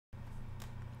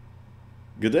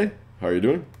Good day, how are you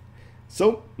doing?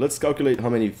 So, let's calculate how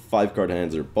many 5-card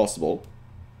hands are possible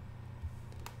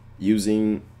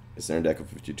using a standard deck of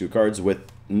 52 cards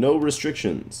with no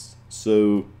restrictions.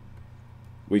 So,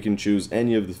 we can choose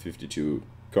any of the 52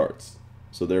 cards.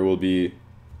 So there will be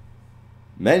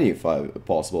many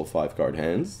possible 5-card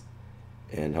hands.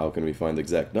 And how can we find the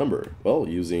exact number? Well,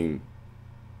 using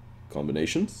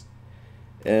combinations.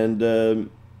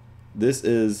 And this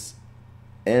is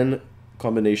n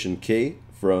combination k.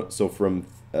 From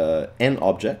n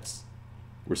objects,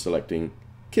 we're selecting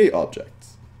k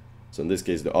objects. So in this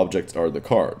case, the objects are the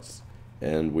cards.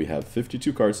 And we have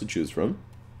 52 cards to choose from.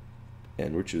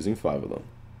 And we're choosing 5 of them.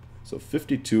 So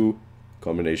 52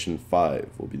 combination 5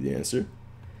 will be the answer.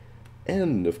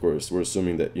 And of course, we're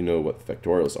assuming that you know what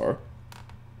factorials are.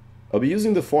 I'll be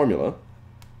using the formula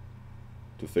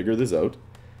to figure this out.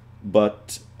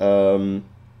 But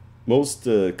most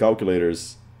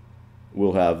calculators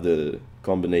will have the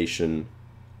combination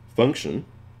function.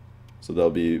 So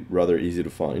that'll be rather easy to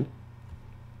find.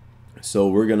 So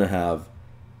we're going to have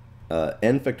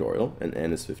n factorial, and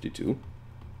n is 52,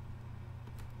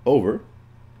 over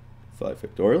 5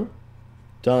 factorial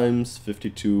times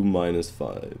 52 minus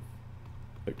 5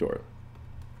 factorial.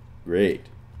 Great.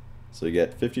 So you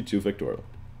get 52 factorial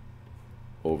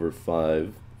over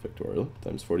 5 factorial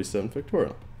times 47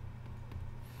 factorial.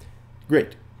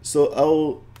 Great. So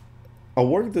I'll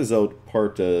work this out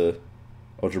part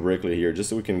algebraically here just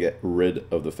so we can get rid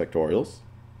of the factorials.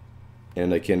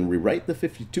 And I can rewrite the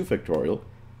 52 factorial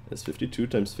as 52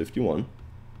 times 51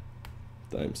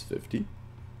 times 50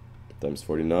 times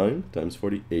 49 times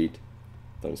 48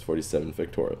 times 47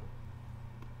 factorial.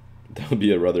 That would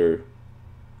be a rather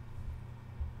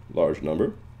large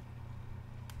number.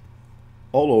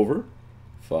 All over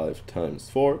 5 times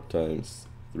 4 times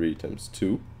 3 times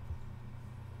 2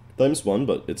 times 1,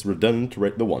 but it's redundant to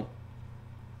write the 1.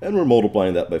 And we're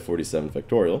multiplying that by 47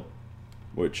 factorial,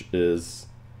 which is...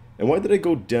 And why did I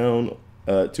go down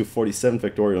to 47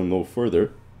 factorial no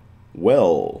further?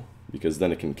 Well, because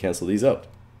then it can cancel these out.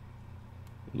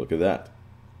 Look at that.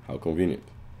 How convenient.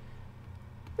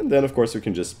 And then, of course, we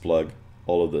can just plug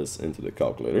all of this into the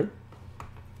calculator.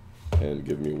 And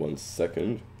give me 1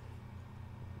 second.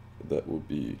 That will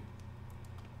be...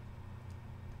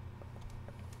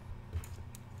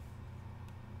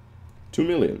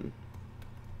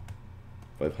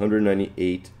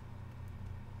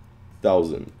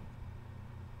 $2,598,000.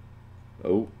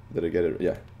 Oh, did I get it?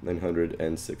 Yeah,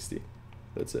 960.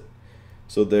 That's it.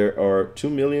 So there are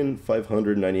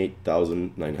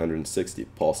 2,598,960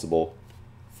 possible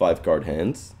 5-card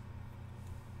hands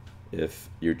if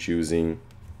you're choosing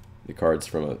the cards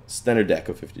from a standard deck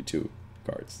of 52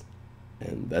 cards.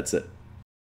 And that's it.